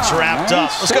Elliott gets wrapped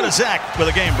up. Let's go to Zach with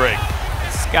a game break.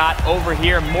 Scott over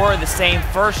here, more of the same.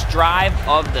 First drive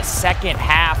of the second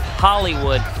half.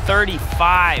 Hollywood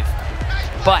 35.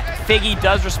 But Figgy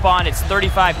does respond. It's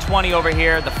 35-20 over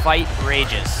here. The fight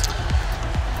rages.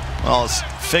 Well, it's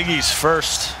Figgy's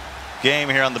first game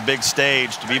here on the big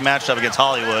stage to be matched up against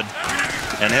Hollywood.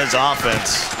 And his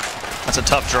offense, that's a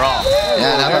tough draw.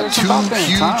 Yeah, and how about 2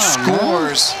 huge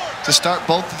scores to start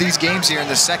both of these games here in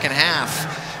the second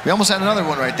half. We almost had another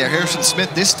one right there. Harrison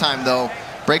Smith this time, though,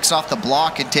 breaks off the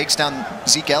block and takes down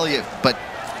Zeke Elliott, but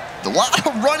a lot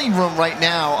of running room right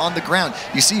now on the ground.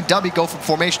 You see Dubby go from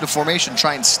formation to formation,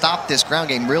 try and stop this ground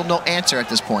game. Real no answer at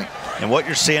this point. And what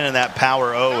you're seeing in that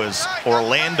power O is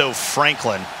Orlando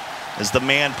Franklin is the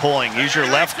man pulling. He's your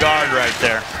left guard right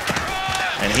there.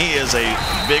 And he is a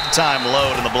big-time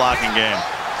load in the blocking game.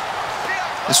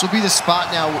 This will be the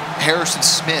spot now, Harrison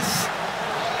Smith.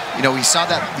 You know, we saw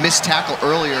that missed tackle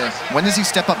earlier. When does he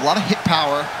step up? A lot of hit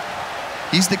power.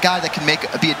 He's the guy that can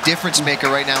be a difference maker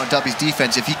right now in Dubby's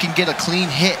defense. If he can get a clean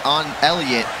hit on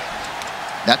Elliott,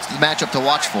 that's the matchup to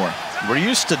watch for. We're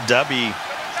used to Dubby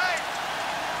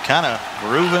kind of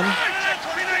grooving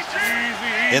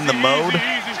in the mode.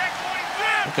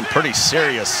 Looking pretty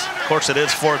serious. Of course, it is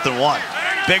 4th and 1.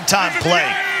 Big time play.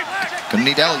 Gonna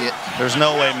need Elliott. There's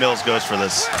no way Millz goes for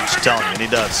this. I'm just telling you, and he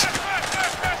does.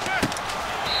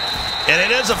 And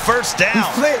it is a first down. He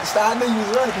flinched. I knew you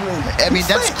was running. I mean,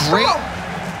 that's great.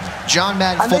 John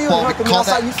Madden football, we call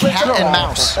that cat and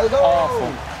mouse.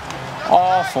 Awful.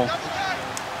 Awful.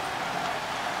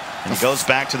 And he goes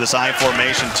back to this I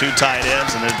formation, 2 tight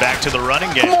ends, and then back to the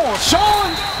running game. Come on,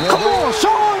 Sean. Come on,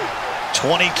 Sean.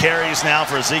 20 carries now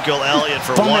for Ezekiel Elliott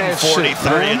for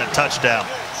 143 and a touchdown.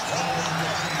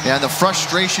 Yeah, and the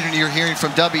frustration you're hearing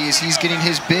from Dubby is he's getting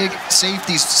his big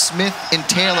safeties, Smith and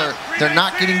Taylor. They're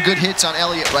not getting good hits on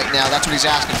Elliott right now. That's what he's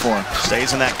asking for.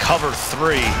 Stays in that cover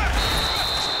 3.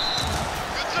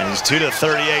 And he's 2 to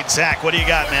 38. Zach, what do you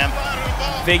got, man?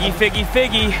 Figgy, Figgy,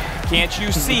 Figgy. Can't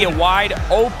you see a wide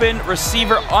open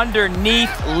receiver underneath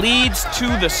leads to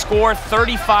the score,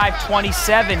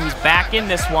 35-27. He's back in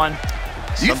this one.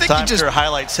 Sometimes your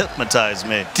highlights hypnotize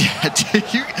me.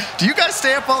 Do you guys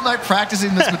stay up all night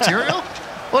practicing this material?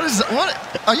 What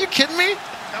are you kidding me?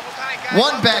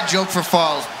 One bad joke for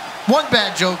Falls. One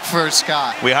bad joke for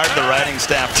Scott. We hired the writing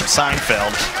staff from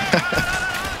Seinfeld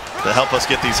to help us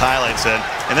get these highlights in.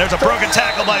 And there's a broken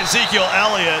tackle by Ezekiel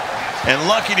Elliott. And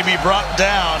lucky to be brought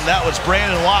down, that was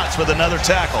Brandon Watts with another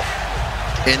tackle.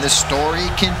 And the story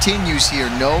continues here.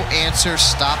 No answer,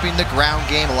 stopping the ground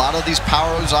game. A lot of these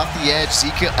powers off the edge.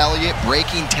 Ezekiel Elliott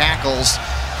breaking tackles.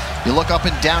 You look up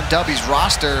and down Dubby's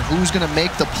roster. Who's going to make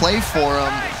the play for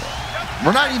him?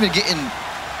 We're not even getting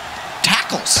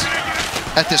tackles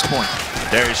at this point.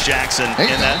 Darius Jackson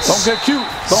in that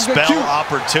spell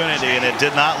opportunity, and it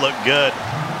did not look good.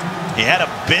 He had a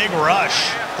big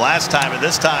rush last time, and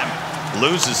this time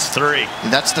Loses 3.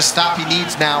 That's the stop he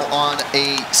needs now on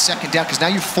a second down, because now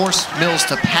you force Millz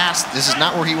to pass. This is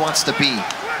not where he wants to be.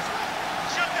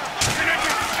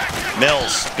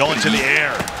 Millz going to the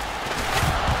air.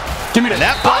 Give me and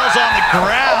that ball's on the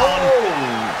ground,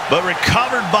 but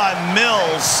recovered by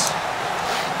Millz.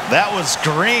 That was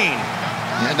Green.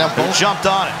 Yeah, now both jumped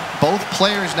on it. Both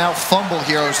players now fumble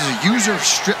here. This is a user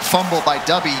strip fumble by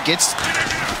Dubby. He gets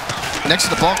next to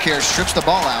the ball carrier, strips the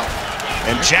ball out.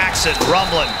 And Jackson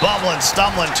rumbling, bumbling,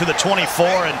 stumbling to the 24,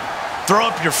 and throw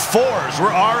up your 4s.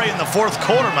 We're already in the 4th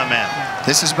quarter, my man.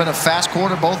 This has been a fast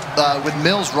quarter, both with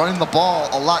Millz running the ball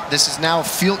a lot. This is now a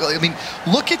field goal. I mean,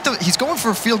 look at he's going for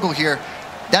a field goal here.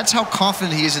 That's how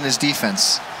confident he is in his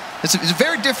defense. He's a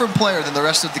very different player than the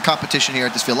rest of the competition here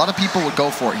at this field. A lot of people would go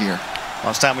for it here.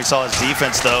 Last time we saw his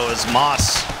defense, though, is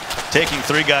Moss taking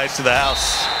 3 guys to the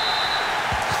house.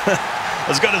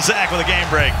 Let's go to Zach with a game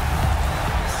break.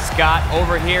 Scott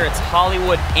over here. It's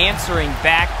Hollywood answering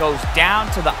back. Goes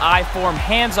down to the I form.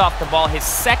 Hands off the ball. His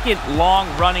second long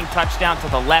running touchdown to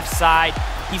the left side.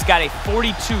 He's got a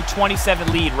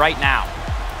 42-27 lead right now.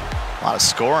 A lot of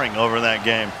scoring over that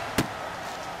game.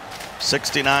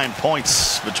 69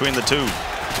 points between the two.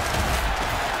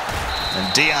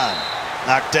 And Dion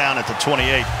knocked down at the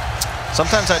 28.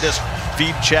 Sometimes I just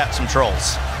feed chat some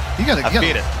trolls. You gotta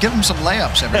give them some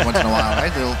layups every once in a while,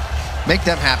 right? They'll make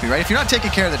them happy, right? If you're not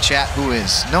taking care of the chat, who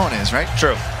is? No one is, right?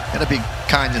 True. Gotta be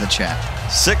kind to the chat.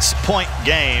 6-point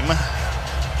game.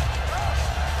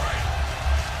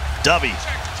 Dubby.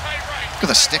 Look at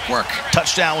the stick work.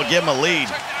 Touchdown would give him a lead.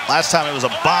 Last time it was a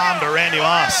bomb to Randy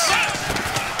Moss.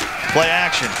 Play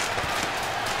action.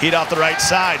 Heat off the right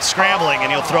side, scrambling,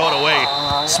 and he'll throw it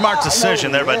away. Smart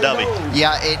decision there by Dubby.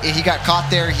 Yeah, he got caught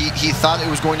there. He thought it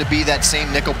was going to be that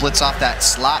same nickel blitz off that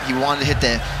slot. He wanted to hit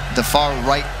the far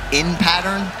right in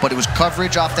pattern, but it was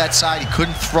coverage off that side. He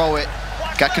couldn't throw it.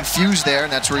 Got confused there,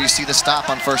 and that's where you see the stop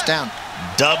on first down.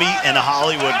 Dubby and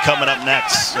Hollywood coming up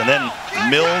next, and then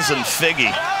Millz and Figgy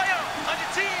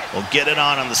will get it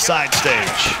on the side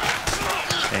stage.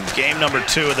 And game number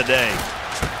 2 of the day.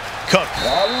 Cook.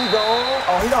 There we go.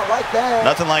 Oh, he don't like that.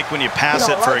 Nothing like when you pass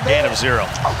it for a gain of 0.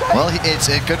 Okay. Well, it's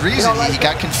a good reason. He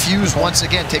got confused once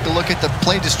again. Take a look at the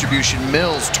play distribution.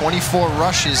 Millz, 24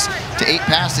 rushes to 8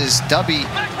 passes. Dubby,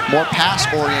 more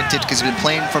pass-oriented because he's been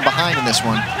playing from behind in this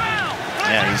one.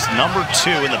 Yeah, he's number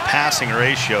 2 in the passing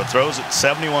ratio. Throws it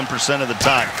 71% of the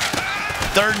time.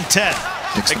 3rd and 10.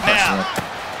 McNabb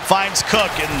finds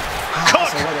Cook, and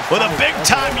Cook with a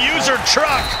big-time user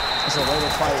truck.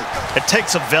 It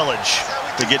takes a village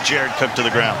to get Jared Cook to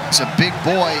the ground. He's a big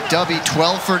boy. Dubby,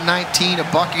 12 for 19, a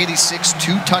 $186,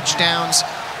 2 touchdowns.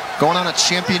 Going on a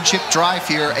championship drive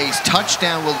here. A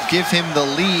touchdown will give him the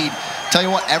lead. Tell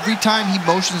you what, every time he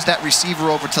motions that receiver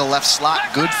over to the left slot,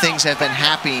 good things have been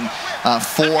happening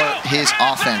for his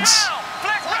offense.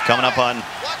 Coming up on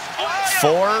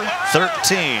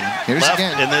 4:13 left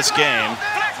in this game.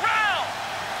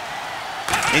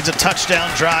 Needs a touchdown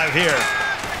drive here.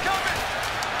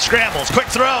 Scrambles, quick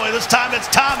throw, and this time it's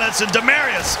Thomas, and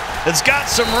Demarius has got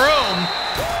some room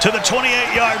to the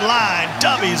 28-yard line.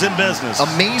 Dubby's in business.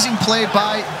 Amazing play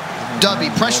by Dubby.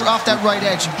 Pressure off that right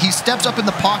edge. He steps up in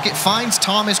the pocket, finds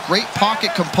Thomas. Great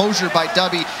pocket composure by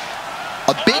Dubby.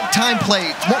 A big-time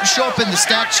play. Won't show up in the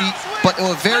stat sheet, but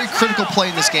a very critical play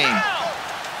in this game.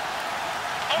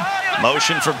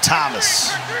 Motion from Thomas.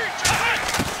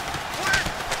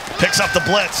 Picks up the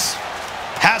blitz.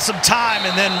 Has some time,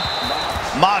 and then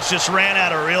Moss just ran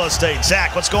out of real estate.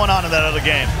 Zach, what's going on in that other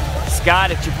game?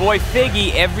 Scott, it's your boy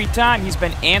Figgy. Every time he's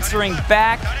been answering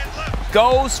back,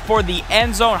 goes for the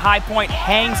end zone high point,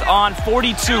 hangs on.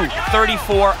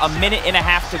 42-34, a minute and a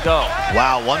half to go.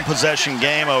 Wow, 1 possession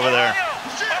game over there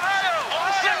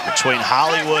between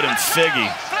Hollywood and Figgy.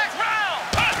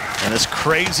 And this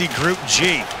crazy group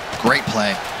G. Great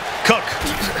play. Cook.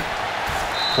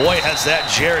 Boy, has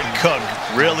that Jared Cook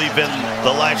really been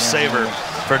the lifesaver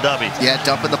for Dubby. Yeah,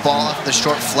 dumping the ball off the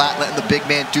short flat, letting the big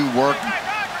man do work.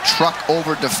 Truck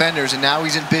over defenders, and now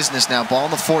he's in business now. Ball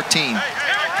on the 14.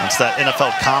 That's that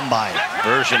NFL Combine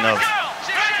version of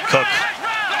Cook.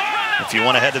 If you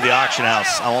want to head to the auction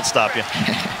house, I won't stop you.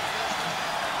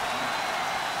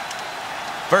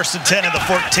 1st and 10 at the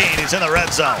 14. He's in the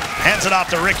red zone. Hands it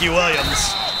off to Ricky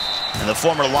Williams. And the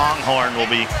former Longhorn will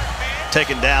be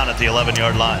taken down at the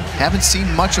 11-yard line. Haven't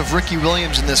seen much of Ricky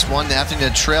Williams in this one, having to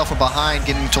trail from behind,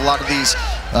 getting into a lot of these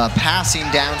passing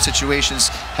down situations.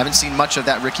 Haven't seen much of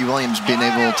that Ricky Williams being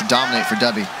able to dominate for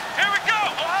Dubby.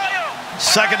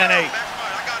 2nd and 8.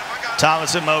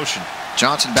 Thomas in motion.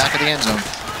 Johnson back at the end zone.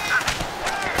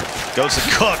 Goes to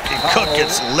Cook, and Cook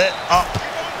gets lit up.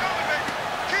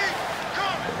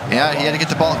 Yeah, he had to get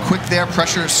the ball quick there.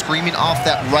 Pressure screaming off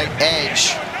that right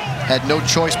edge. Had no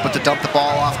choice but to dump the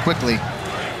ball off quickly.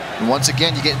 And once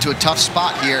again, you get into a tough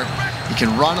spot here. You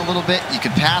can run a little bit. You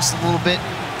can pass a little bit.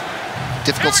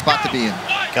 Difficult spot to be in.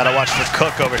 Got to watch for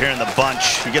Cook over here in the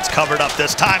bunch. He gets covered up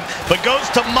this time, but goes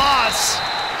to Moss.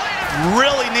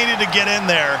 Really needed to get in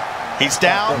there. He's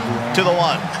down to the 1.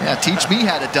 Yeah, teach me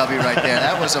how to W right there.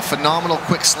 That was a phenomenal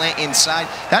quick slant inside.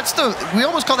 We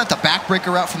almost call that the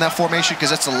backbreaker route from that formation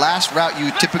because that's the last route you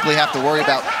typically have to worry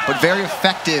about, but very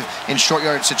effective in short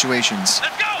yard situations.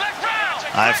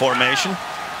 I formation.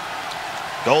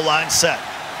 Goal line set.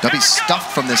 Dubby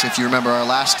stuffed from this, if you remember our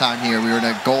last time here. We were in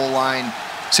a goal line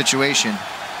situation.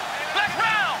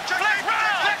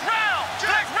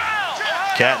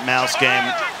 Cat and mouse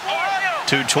game.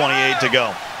 2:28 to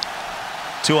go.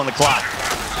 2 on the clock.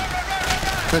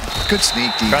 Good sneak,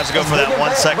 D. Tries to go for that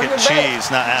 1 second cheese,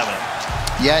 not having it.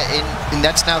 Yeah, and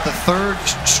that's now the 3rd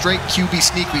straight QB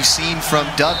sneak we've seen from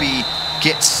Dubby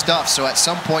get stuffed. So at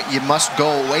some point, you must go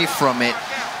away from it.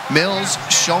 Millz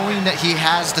showing that he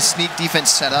has the sneak defense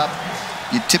set up.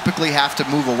 You typically have to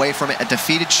move away from it. A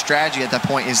defeated strategy at that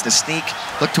point is the sneak.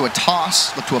 Look to a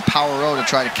toss, look to a power row to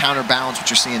try to counterbalance what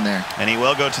you're seeing there. And he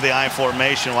will go to the I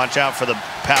formation. Watch out for the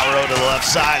power row to the left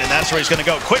side, and that's where he's going to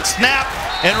go. Quick snap,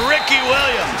 and Ricky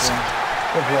Williams.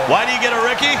 Why do you get a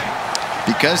Ricky?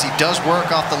 Because he does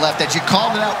work off the left edge. You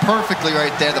called it out perfectly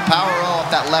right there. The power row off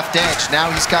that left edge.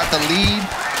 Now he's got the lead.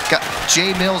 Got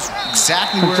J. Millz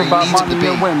exactly where he needs him to be.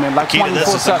 The key to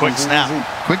this is the quick snap.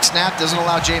 Quick snap doesn't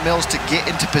allow J. Millz to get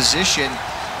into position.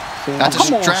 That's a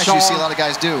strategy you see a lot of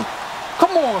guys do.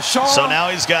 Come on, Sean. So now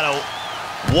he's got a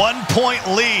 1-point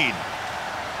lead.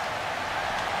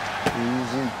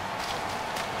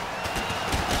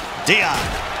 Dion.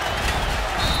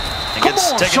 And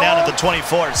gets taken down at the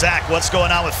 24. Zach, what's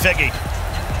going on with Figgy?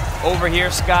 Over here,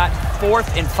 Scott,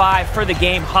 4th and 5 for the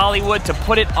game. Hollywood to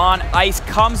put it on ice,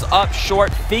 comes up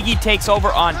short. Figgy takes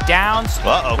over on downs.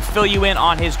 Uh-oh. To fill you in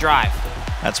on his drive.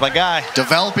 That's my guy.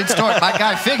 Developing start. My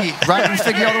guy, Figgy. Riding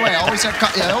Figgy all the way. I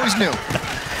always knew.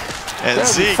 And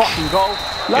Zeke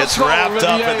gets wrapped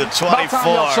up at the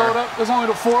 24. It's only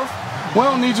the 4th. We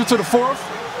don't need you to the 4th.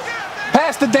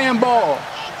 Pass the damn ball.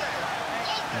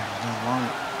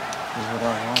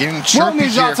 Getting chirpy we don't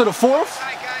need y'all here. to the 4th.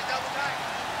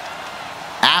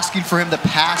 Asking for him to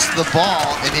pass the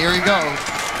ball, and here he goes.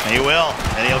 And he will,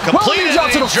 and he'll complete it,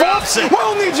 and he drops it. We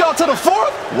don't need y'all to the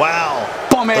 4th. Wow.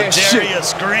 Bum-ass shit.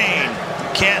 Darius Green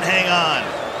can't hang on.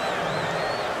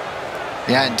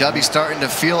 Yeah, and Dubby's starting to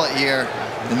feel it here.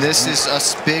 And this is a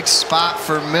big spot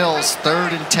for Millz.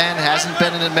 3rd and 10. Hasn't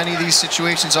been in many of these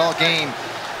situations all game.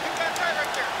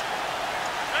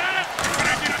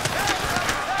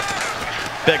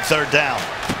 Big 3rd down.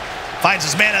 Finds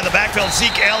his man out of the backfield.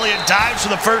 Zeke Elliott dives for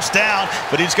the 1st down,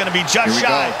 but he's going to be just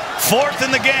shy. 4th in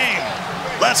the game.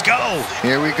 Let's go.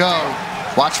 Here we go.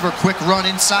 Watch for a quick run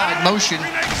inside, motion.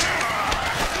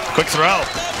 Quick throw.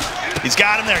 He's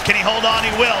got him there. Can he hold on?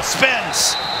 He will.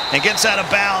 Spins and gets out of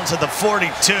bounds at the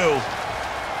 42.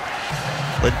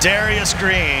 Ladarius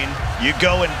Green, you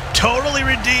go and totally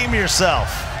redeem yourself.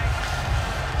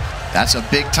 That's a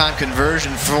big-time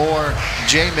conversion for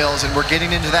J. Millz, and we're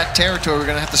getting into that territory. We're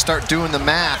going to have to start doing the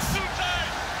math.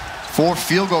 For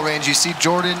field goal range, you see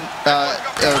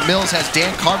Millz has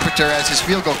Dan Carpenter as his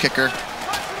field goal kicker.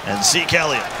 And Zeke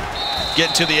Elliott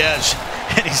getting to the edge,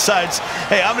 and he decides,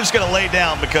 hey, I'm just going to lay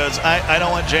down because I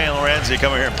don't want Jalen Ramsey to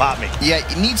come over here and pop me. Yeah,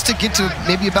 he needs to get to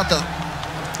maybe about the,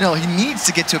 he needs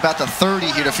to get to about the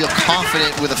 30 here to feel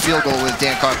confident with a field goal with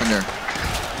Dan Carpenter.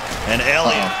 And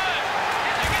Elliott.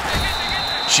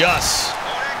 Just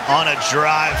on a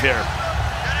drive here.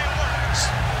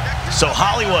 So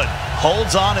Hollywood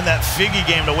holds on in that Figgy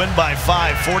game to win by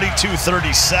 5,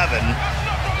 42-37.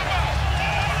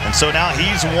 And so now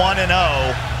he's 1-0.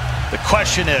 The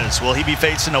question is, will he be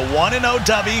facing a 1-0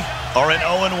 Dubby or an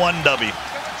 0-1 Dubby?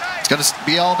 It's going to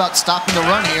be all about stopping the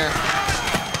run here.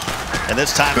 And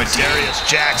this time it's Darius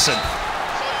Jackson.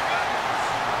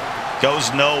 Goes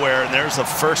nowhere, and there's the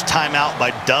first timeout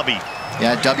by Dubby.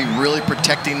 Yeah, Dubby really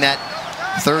protecting that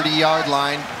 30-yard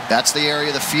line. That's the area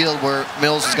of the field where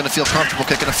Millz is going to feel comfortable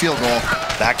kicking a field goal.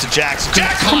 Back to Jackson.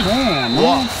 Come on,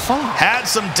 man. Had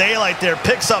some daylight there,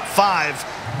 picks up 5.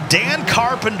 Dan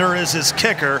Carpenter is his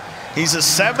kicker. He's a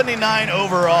 79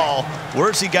 overall.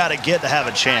 Where's he got to get to have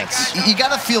a chance? You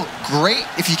got to feel great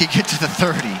if you can get to the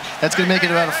 30. That's going to make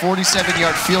it about a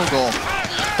 47-yard field goal.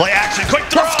 Play action, quick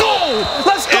throw. Let's go.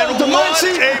 Let's go,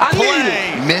 Demonchi. I need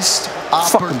it. Missed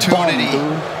opportunity.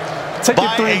 Take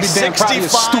by a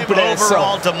 65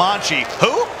 overall Demonchi.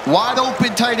 Who? Wide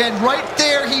open tight end right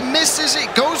there. He misses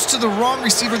it, goes to the wrong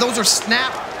receiver. Those are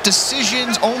snap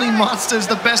decisions. Only Monster's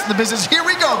the best in the business. Here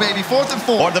we go, baby. 4th and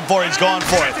 4. 4th and 4. He's going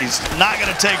for it. He's not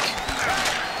going to take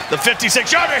the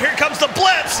 56-yarder. Here comes the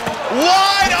blitz.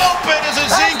 Wide open is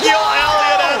Ezekiel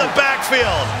Elliott out of the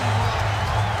backfield.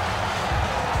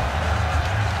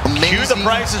 Amazing. Cue the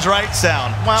Price is Right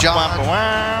sound. John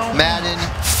Madden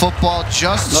football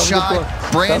just shy.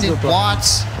 Brandon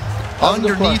Watts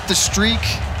underneath the streak.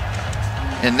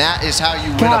 And that is how you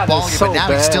win a ball game. But now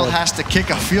he still has to kick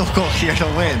a field goal here to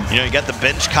win. You know, you got the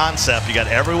bench concept. You got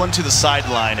everyone to the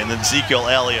sideline, and then Ezekiel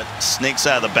Elliott sneaks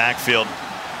out of the backfield.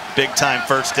 Big-time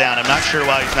first down. I'm not sure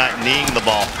why he's not kneeing the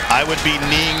ball. I would be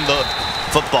kneeing the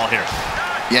football here.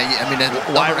 Yeah, I mean,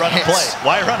 why run a play?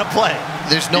 Why run a play?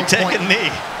 There's no point. Take a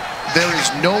knee. There is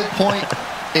no point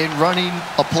in running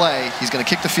a play. He's going to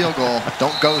kick the field goal.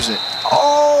 Don't goes it.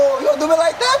 Oh, you gonna do it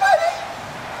like that, buddy?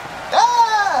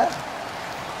 Ah!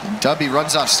 Dubby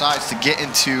runs off sides to get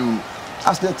into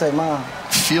I still take mine.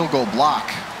 Field goal block.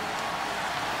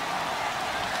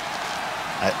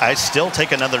 I still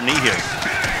take another knee here.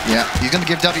 Yeah, he's going to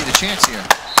give Dubby the chance here.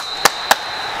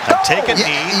 I take a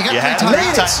knee. You have 3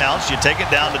 timeouts. You take it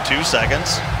down to 2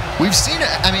 seconds. We've seen it.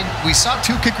 I mean, we saw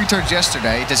 2 kick returns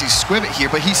yesterday. Does he squib it here?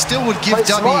 But he still would give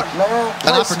Dubby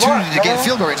an opportunity to get a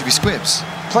field goal range if he squibs.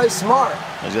 Play smart.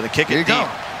 He's going to kick Here it you deep. go.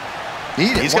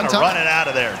 Need it. He's going to run it out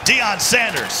of there. Deion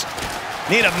Sanders.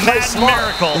 Need a Madden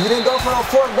miracle. If you didn't go for no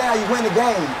 4th down, you win the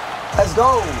game. Let's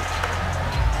go.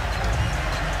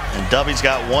 And Dubby's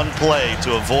got 1 play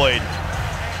to avoid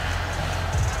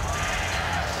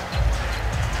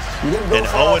an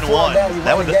 0-1.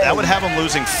 That would have him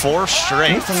losing 4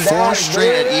 straight. 4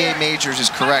 straight at EA Majors is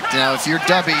correct. Now, if you're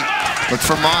Dubby, look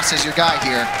for Moss as your guy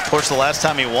here. Of course, the last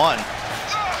time he won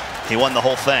the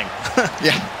whole thing.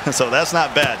 Yeah. So that's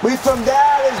not bad. We from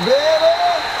Dallas, baby.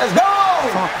 Let's go.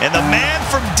 And the man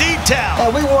from D-Town.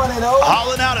 And we 1-0.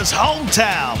 Hauling out his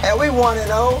hometown. And we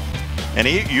 1-0. And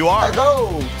you are. Let's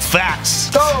go. Facts.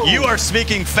 Go. You are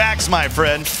speaking facts, my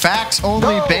friend. Facts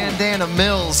only. Bandana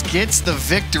Millz gets the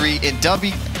victory. And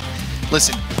Dubby,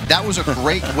 listen, that was a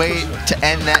great way to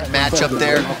end that matchup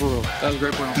there.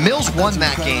 Millz won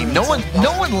that game. No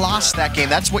one lost that game.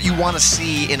 That's what you want to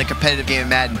see in a competitive game of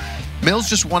Madden. Millz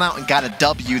just went out and got a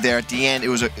W there at the end.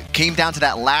 It came down to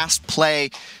that last play.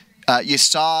 You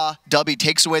saw Dubby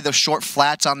takes away those short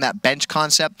flats on that bench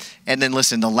concept. And then,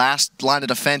 listen, the last line of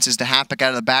defense is to halfback out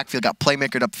of the backfield, got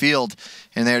playmakered upfield,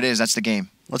 and there it is. That's the game.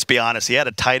 Let's be honest. He had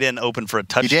a tight end open for a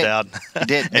touchdown. He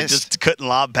did. And just couldn't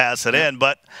lob pass it in.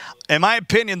 But in my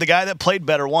opinion, the guy that played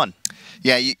better won.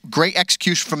 Yeah, great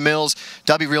execution from Millz.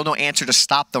 Dubby real no answer to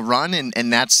stop the run,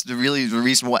 and that's really the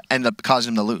reason what ended up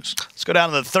causing him to lose. Let's go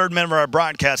down to the 3rd member of our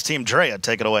broadcast team. Drea,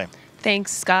 take it away.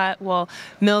 Thanks, Scott. Well,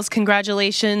 Millz,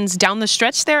 congratulations. Down the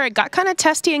stretch there, it got kind of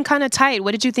testy and kind of tight.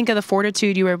 What did you think of the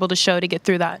fortitude you were able to show to get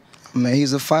through that? Man,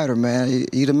 he's a fighter, man.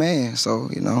 He the man. So,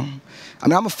 you know. I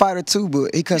mean, I'm a fighter too,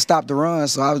 but he couldn't stop the run,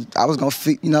 so I was going to,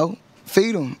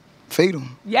 feed him. Feed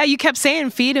him. Yeah, you kept saying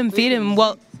feed him, feed him.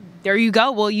 Well, there you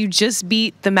go. Well, you just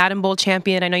beat the Madden Bowl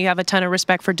champion. I know you have a ton of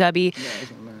respect for Dubby.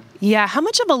 Yeah, how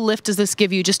much of a lift does this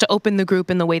give you just to open the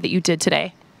group in the way that you did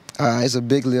today? It's a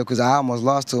big lift because I almost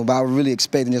lost to him, but I was really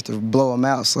expecting just to blow him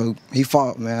out. So he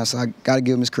fought, man. So I got to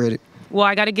give him his credit. Well,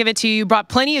 I got to give it to you. You brought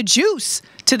plenty of juice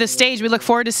to the stage. We look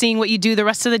forward to seeing what you do the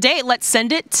rest of the day. Let's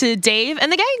send it to Dave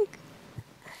and the gang.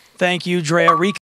 Thank you, Drea.